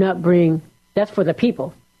 And do not bring, that's for the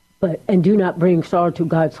people, and do not bring sorrow to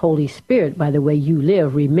God's Holy Spirit by the way you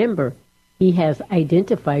live. Remember, he has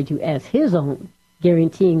identified you as his own,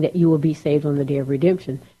 guaranteeing that you will be saved on the day of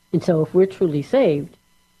redemption. And so if we're truly saved,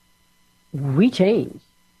 we change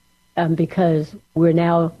because we're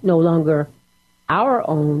now no longer our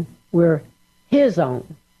own. We're his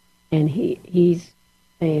own. And he's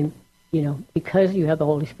saying, because you have the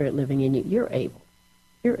Holy Spirit living in you, you're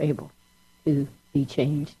able to be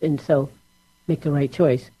changed. And so make the right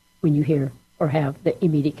choice when you hear or have the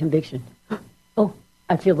immediate conviction. Oh,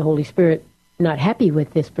 I feel the Holy Spirit not happy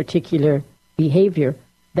with this particular behavior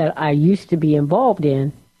that I used to be involved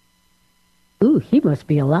in. Ooh, he must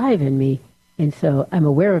be alive in me. And so I'm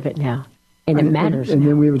aware of it now. And it matters. And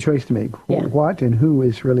then we have a choice to make. Yeah. What and who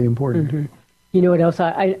is really important. Mm-hmm. You know what else?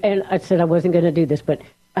 I said I wasn't going to do this, but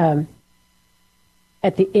at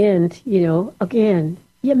the end, again,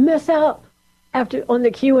 you miss out on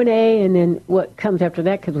the Q&A, and then what comes after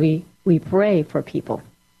that, because we pray for people.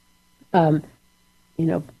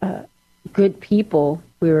 Good people,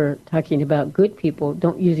 we were talking about good people,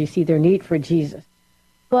 don't usually see their need for Jesus.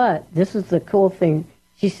 But this is the cool thing.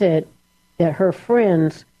 She said that her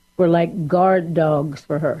friends were like guard dogs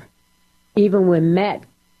for her. Even when Matt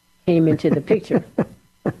came into the picture,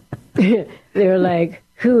 they were like,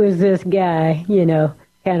 who is this guy?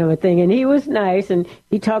 Kind of a thing. And he was nice, and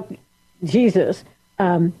he talked Jesus.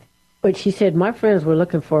 But she said, my friends were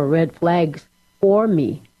looking for red flags for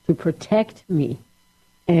me, to protect me.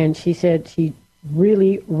 And she said she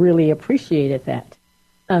really, really appreciated that.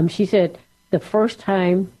 She said the first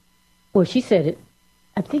time, she said it,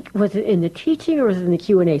 I think, was it in the teaching or was it in the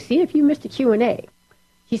Q&A? See if you missed the Q&A.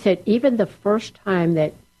 She said even the first time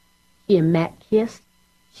that he and Matt kissed,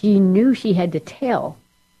 she knew she had to tell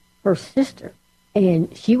her sister.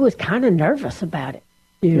 And she was kind of nervous about it.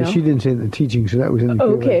 Yeah, she didn't say it in the teaching, so that was in the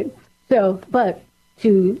Q&A. Okay. So, but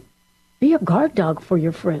to be a guard dog for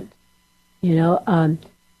your friend,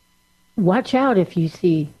 watch out if you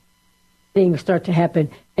see things start to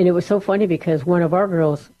happen. And it was so funny because one of our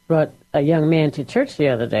girls brought a young man to church the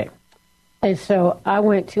other day. And so I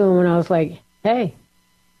went to him and I was like, hey,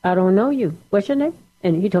 I don't know you. What's your name?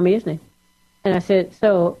 And he told me his name. And I said,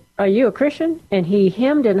 so are you a Christian? And he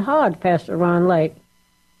hemmed and hawed, Pastor Ron, like,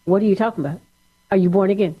 what are you talking about? Are you born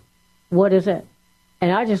again? What is that?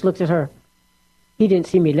 And I just looked at her. He didn't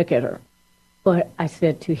see me look at her. But I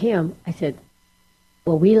said to him,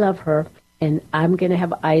 well, we love her, and I'm going to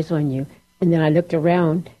have eyes on you. And then I looked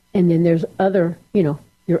around, and then there's other,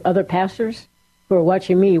 your other pastors who are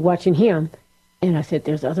watching me, watching him. And I said,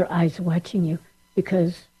 there's other eyes watching you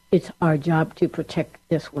because it's our job to protect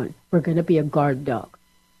this one. We're going to be a guard dog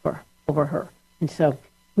over her. And so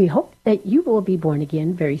we hope that you will be born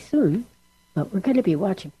again very soon, but we're going to be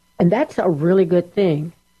watching. And that's a really good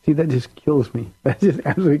thing See, that just kills me. That just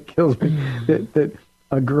absolutely kills me. That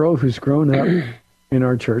a girl who's grown up in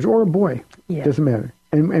our church, or a boy, doesn't matter.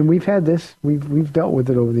 And we've had this, we've dealt with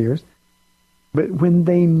it over the years. But when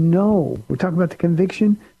they know, we're talking about the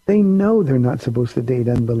conviction, they know they're not supposed to date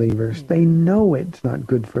unbelievers. They know it's not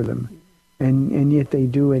good for them. And yet they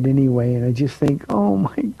do it anyway. And I just think, oh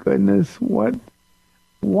my goodness, what?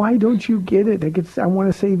 Why don't you get it? I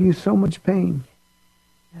want to save you so much pain.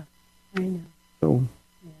 Yeah, I know. So,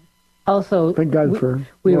 also, thank God for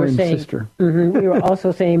we were Lauren's saying, sister. We were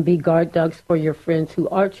also saying, be guard dogs for your friends who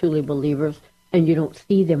are truly believers, and you don't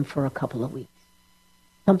see them for a couple of weeks.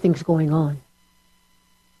 Something's going on.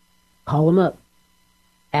 Call them up.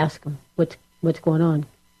 Ask them, what's going on?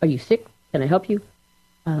 Are you sick? Can I help you?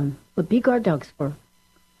 But be guard dogs for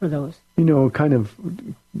those. You know, kind of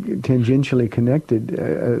tangentially connected,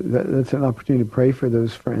 that's an opportunity to pray for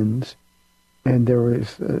those friends. And there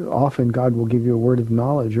is often God will give you a word of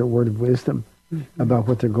knowledge or a word of wisdom about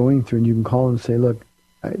what they're going through. And you can call them and say, look,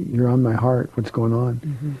 you're on my heart. What's going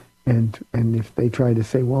on? And if they try to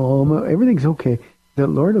say, well, everything's okay, the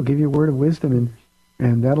Lord will give you a word of wisdom,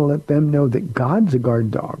 and that'll let them know that God's a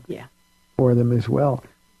guard dog for them as well.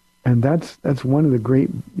 And that's one of the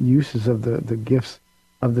great uses of the gifts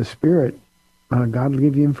of the Spirit. God will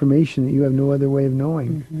give you information that you have no other way of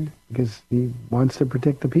knowing because He wants to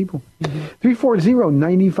protect the people.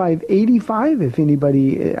 340-9585, if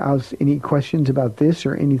anybody has any questions about this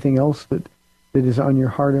or anything else that is on your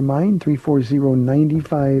heart or mind,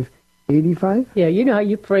 340-9585. Yeah, you know how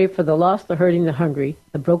you pray for the lost, the hurting, the hungry,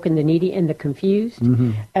 the broken, the needy, and the confused?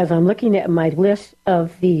 As I'm looking at my list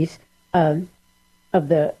of these, of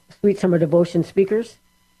the Sweet Summer Devotion speakers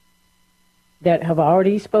that have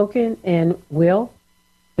already spoken and will,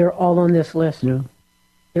 they're all on this list. Yeah.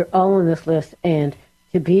 They're all on this list. And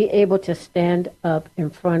to be able to stand up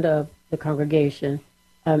in front of the congregation,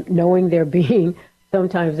 knowing they're being,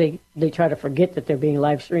 sometimes they try to forget that they're being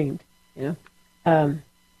live streamed, you know.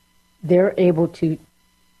 They're able to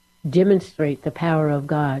demonstrate the power of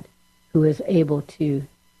God, who is able to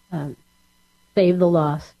save the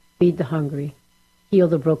lost, feed the hungry, heal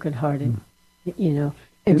the brokenhearted, you know,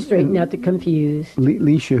 and straighten out the confused.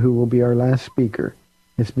 Leisha, who will be our last speaker,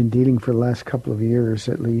 has been dealing for the last couple of years,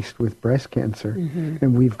 at least, with breast cancer.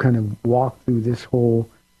 And we've kind of walked through this whole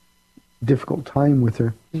difficult time with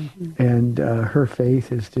her. And her faith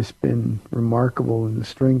has just been remarkable, and the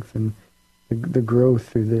strength and the growth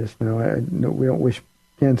through this. Now, we don't wish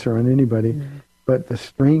cancer on anybody, but the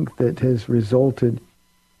strength that has resulted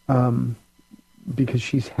because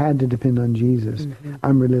she's had to depend on Jesus.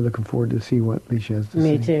 I'm really looking forward to see what Leisha has to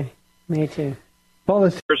say. Me too.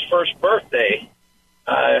 Paula's first birthday.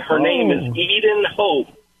 Her name is Eden Hope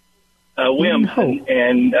Wimpton,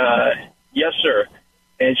 and yes, sir.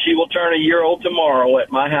 And she will turn a year old tomorrow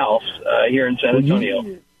at my house here in San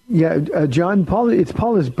Antonio. John, it's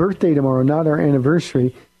Paula's birthday tomorrow, not our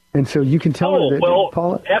anniversary. And so you can tell her that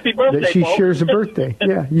Paula, happy birthday, that she shares a birthday.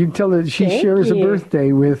 Yeah, you can tell her that she shares a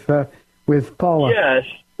birthday with Paula. Yes.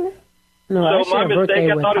 No, so my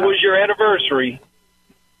mistake, I thought it was your anniversary.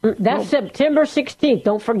 That's September 16th.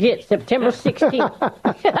 Don't forget, September 16th.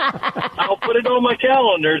 I'll put it on my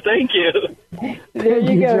calendar. Thank you. There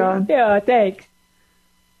you go, John. Yeah, thanks.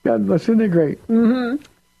 God bless. Isn't it great?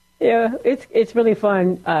 Yeah, it's really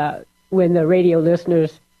fun when the radio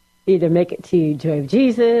listeners either make it to Joy of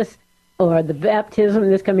Jesus or the baptism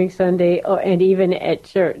this coming Sunday, and even at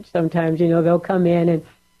church. Sometimes, you know, they'll come in, and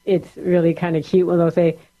it's really kind of cute when they'll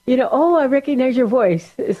say, you know, oh, I recognize your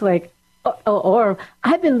voice. It's like, or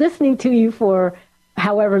I've been listening to you for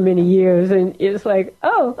however many years, and it's like,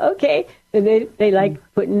 oh, okay. And they like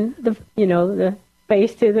putting the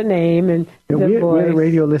face to the name and the voice. We had a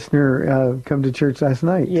radio listener come to church last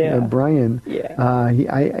night, Brian. Yeah.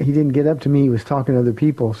 He didn't get up to me. He was talking to other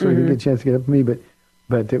people, so he didn't get a chance to get up to me, but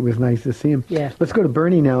it was nice to see him. Yeah. Let's go to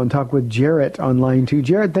Bernie now and talk with Jarrett on line 2.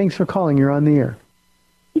 Jarrett, thanks for calling. You're on the air.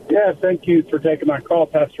 Yeah, thank you for taking my call,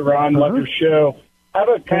 Pastor Ron. Love your show. I have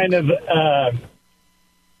a kind of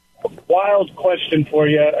wild question for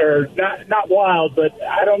you, or not wild, but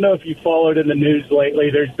I don't know if you followed in the news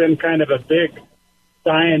lately. There's been kind of a big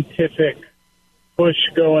scientific push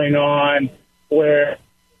going on where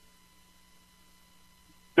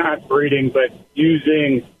not breeding, but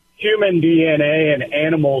using human DNA in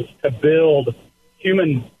animals to build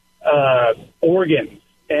human organs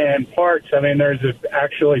and parts. I mean, there's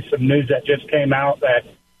actually some news that just came out that,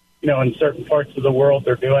 you know, in certain parts of the world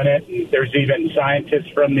they're doing it. And there's even scientists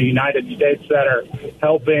from the United States that are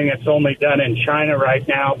helping. It's only done in China right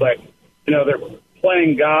now, but, you know, they're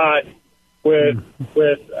playing God with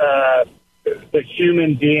the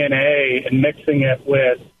human DNA and mixing it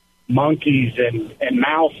with monkeys and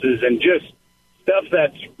mouses and just stuff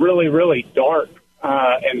that's really, really dark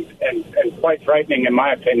and quite frightening in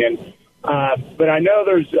my opinion. But I know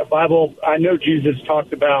there's a Bible. I know Jesus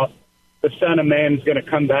talked about the Son of Man is going to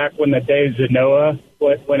come back when the days of Noah,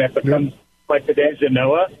 when it becomes like the days of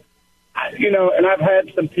Noah. And I've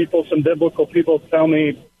had some biblical people tell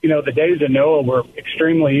me, the days of Noah were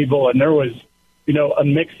extremely evil, and there was, a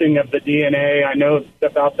mixing of the DNA. I know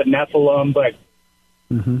about the Nephilim, but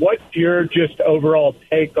what's your just overall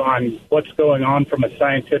take on what's going on from a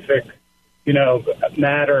scientific,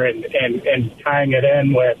 matter and tying it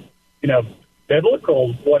in with,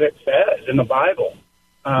 biblical, what it says in the Bible?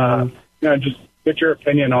 Just get your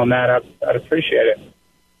opinion on that. I'd appreciate it.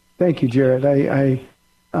 Thank you, Jared.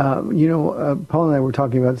 Paul and I were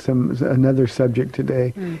talking about another subject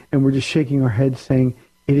today, and we're just shaking our heads saying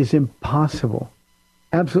it is impossible,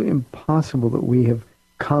 absolutely impossible that we have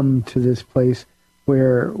come to this place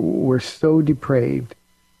where we're so depraved.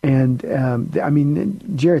 And,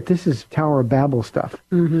 Jared, this is Tower of Babel stuff.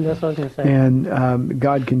 That's what I was going to say. And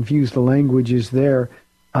God confused the languages there.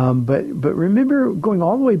 But remember going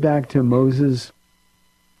all the way back to Moses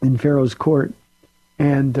in Pharaoh's court,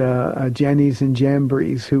 and Jannes and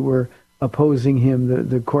Jambres, who were opposing him,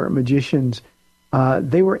 the court magicians,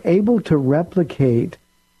 they were able to replicate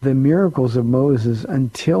the miracles of Moses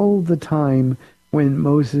until the time when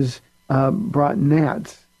Moses brought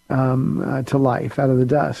gnats to life out of the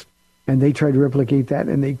dust. And they tried to replicate that,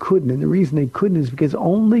 and they couldn't. And the reason they couldn't is because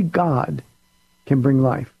only God can bring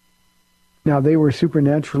life. Now, they were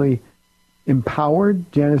supernaturally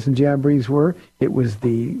empowered. Jannes and Jambres were. It was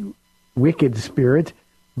the wicked spirit,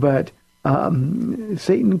 but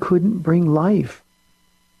Satan couldn't bring life,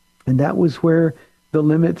 and that was where the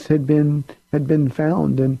limits had been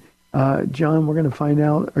found. And John, we're going to find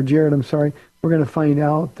out, or Jared, I'm sorry, we're going to find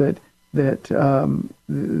out that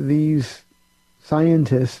these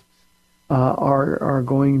scientists are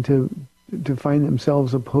going to find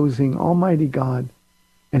themselves opposing Almighty God.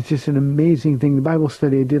 It's just an amazing thing. The Bible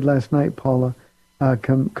study I did last night, Paula,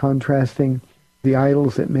 contrasting the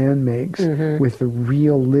idols that man makes with the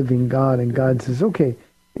real living God. And God says, okay,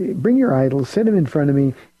 bring your idols, set them in front of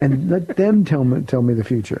me, and let them tell me the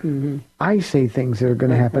future. I say things that are going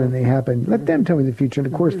to happen, and they happen. Let them tell me the future, and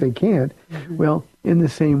of course they can't. Well, in the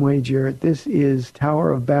same way, Jarrett, this is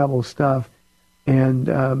Tower of Babel stuff, and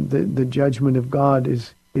the judgment of God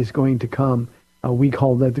is going to come. We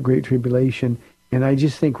call that the Great Tribulation. And I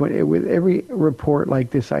just think with every report like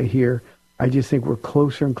this I hear, I just think we're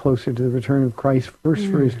closer and closer to the return of Christ, first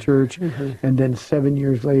for his church, and then 7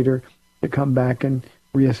 years later to come back and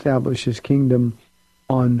reestablish his kingdom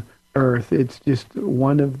on earth. It's just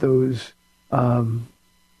one of those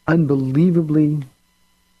unbelievably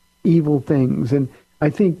evil things. And I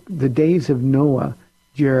think the days of Noah,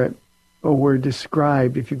 Jarrett, were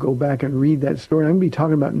described, if you go back and read that story. I'm going to be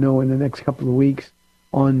talking about Noah in the next couple of weeks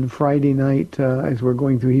on Friday night as we're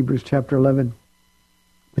going through Hebrews chapter 11.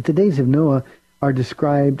 But the days of Noah are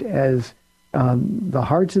described as the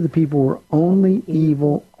hearts of the people were only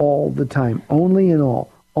evil all the time. Only and all.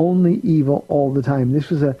 Only evil all the time. This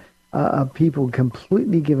was a people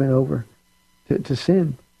completely given over to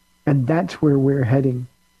sin. And that's where we're heading.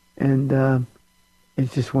 And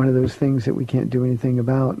it's just one of those things that we can't do anything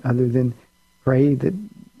about other than pray that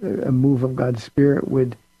a move of God's Spirit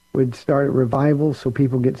would start a revival so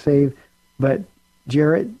people get saved. But,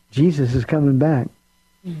 Jarrett, Jesus is coming back.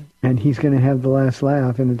 And he's going to have the last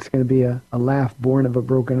laugh, and it's going to be a laugh born of a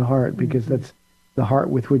broken heart, because that's the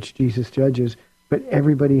heart with which Jesus judges. But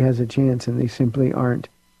everybody has a chance, and they simply aren't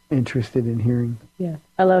interested in hearing. Yeah,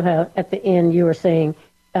 I love how at the end you were saying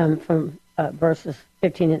from verses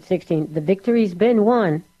 15 and 16, the victory's been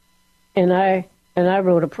won, and I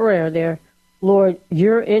wrote a prayer there. Lord,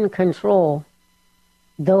 you're in control,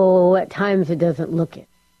 though at times it doesn't look it.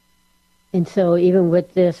 And so even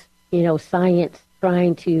with this, science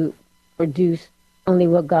trying to produce only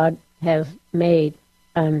what God has made,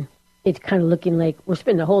 it's kind of looking like we're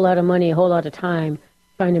spending a whole lot of money, a whole lot of time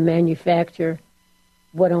trying to manufacture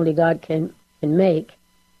what only God can make.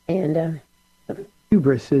 And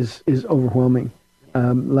hubris is overwhelming.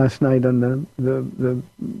 Last night on the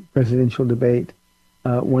presidential debate,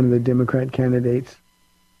 one of the Democrat candidates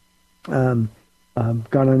got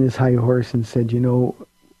on his high horse and said,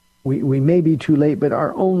 we may be too late, but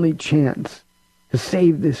our only chance to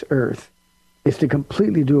save this earth is to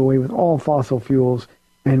completely do away with all fossil fuels,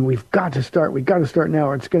 and we've got to start now,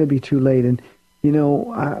 or it's going to be too late. And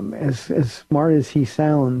as smart as he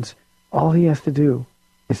sounds, all he has to do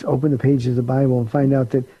is open the pages of the Bible and find out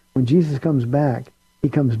that when Jesus comes back, he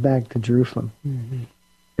comes back to Jerusalem.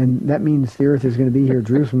 And that means the earth is going to be here,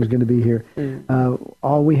 Jerusalem is going to be here.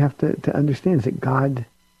 All we have to understand is that God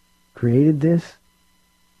created this.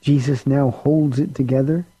 Jesus now holds it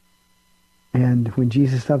together. And when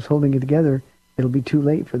Jesus stops holding it together, it'll be too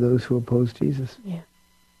late for those who oppose Jesus. Yeah.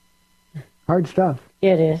 Hard stuff.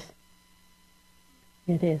 It is.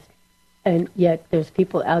 It is. And yet there's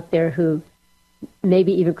people out there who,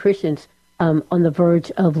 maybe even Christians, on the verge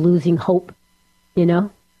of losing hope, you know?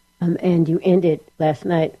 And you ended last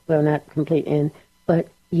night, well, not complete end, but,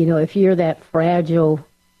 you know, if you're that fragile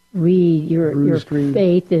reed, your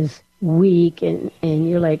faith is weak, and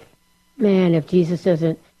you're like, man, if Jesus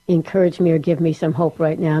doesn't encourage me or give me some hope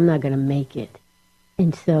right now, I'm not going to make it.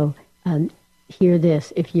 And so hear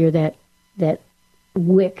this. If you're that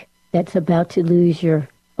wick that's about to lose your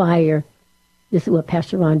fire, this is what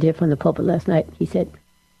Pastor Ron did from the pulpit last night. He said,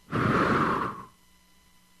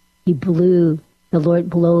 he blew, the Lord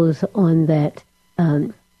blows on that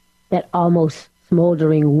almost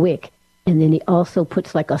smoldering wick, and then he also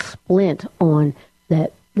puts like a splint on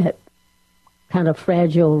that kind of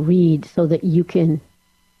fragile reed so that you can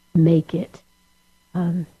make it.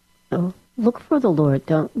 So look for the Lord.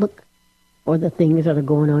 Don't look for the things that are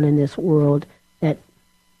going on in this world that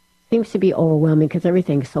seems to be overwhelming because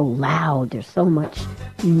everything's so loud. There's so much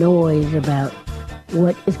noise about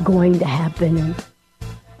what is going to happen.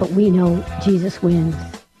 But we know Jesus wins,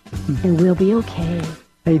 and we'll be okay.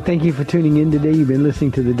 Hey, thank you for tuning in today. You've been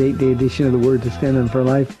listening to the Date Day edition of The Word to Stand On for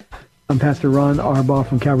Life. I'm Pastor Ron Arbaugh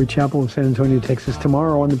from Calvary Chapel of San Antonio, Texas.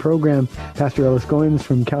 Tomorrow on the program, Pastor Ellis Goins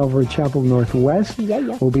from Calvary Chapel Northwest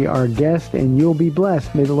will be our guest, and you'll be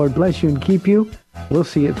blessed. May the Lord bless you and keep you. We'll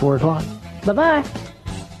see you at 4 o'clock. Bye-bye.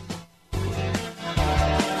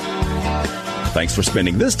 Thanks for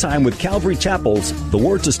spending this time with Calvary Chapel's The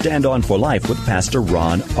Word to Stand On for Life with Pastor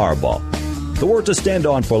Ron Arbaugh. The Word to Stand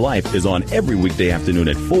On for Life is on every weekday afternoon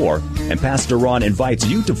at 4, and Pastor Ron invites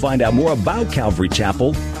you to find out more about Calvary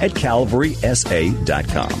Chapel at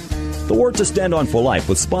calvarysa.com. The Word to Stand On for Life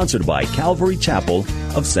was sponsored by Calvary Chapel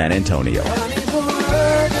of San Antonio.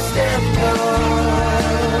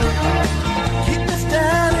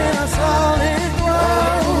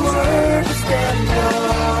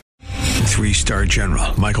 Three-star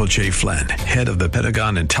General Michael J. Flynn, head of the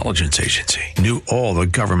Pentagon Intelligence Agency, knew all the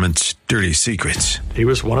government's dirty secrets. He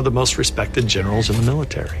was one of the most respected generals in the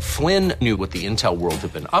military. Flynn knew what the intel world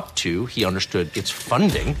had been up to. He understood its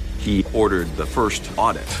funding. He ordered the first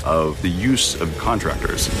audit of the use of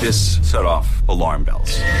contractors. This set off alarm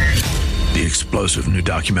bells. The explosive new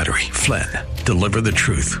documentary, Flynn, Deliver the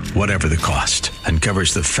Truth, Whatever the Cost,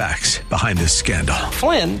 uncovers the facts behind this scandal.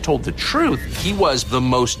 Flynn told the truth. He was the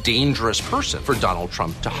most dangerous person for Donald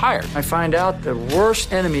Trump to hire. I find out the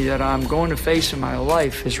worst enemy that I'm going to face in my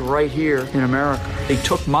life is right here in America. They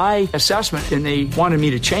took my assessment and they wanted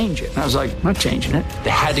me to change it. And I was like, I'm not changing it.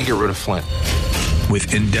 They had to get rid of Flynn.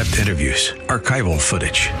 With in-depth interviews, archival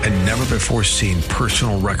footage, and never-before-seen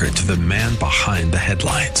personal records of the man behind the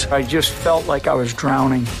headlines. I just felt like I was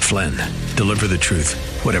drowning. Flynn, Deliver the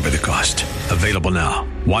Truth, Whatever the Cost. Available now.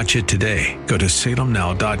 Watch it today. Go to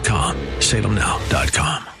salemnow.com.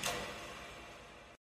 salemnow.com.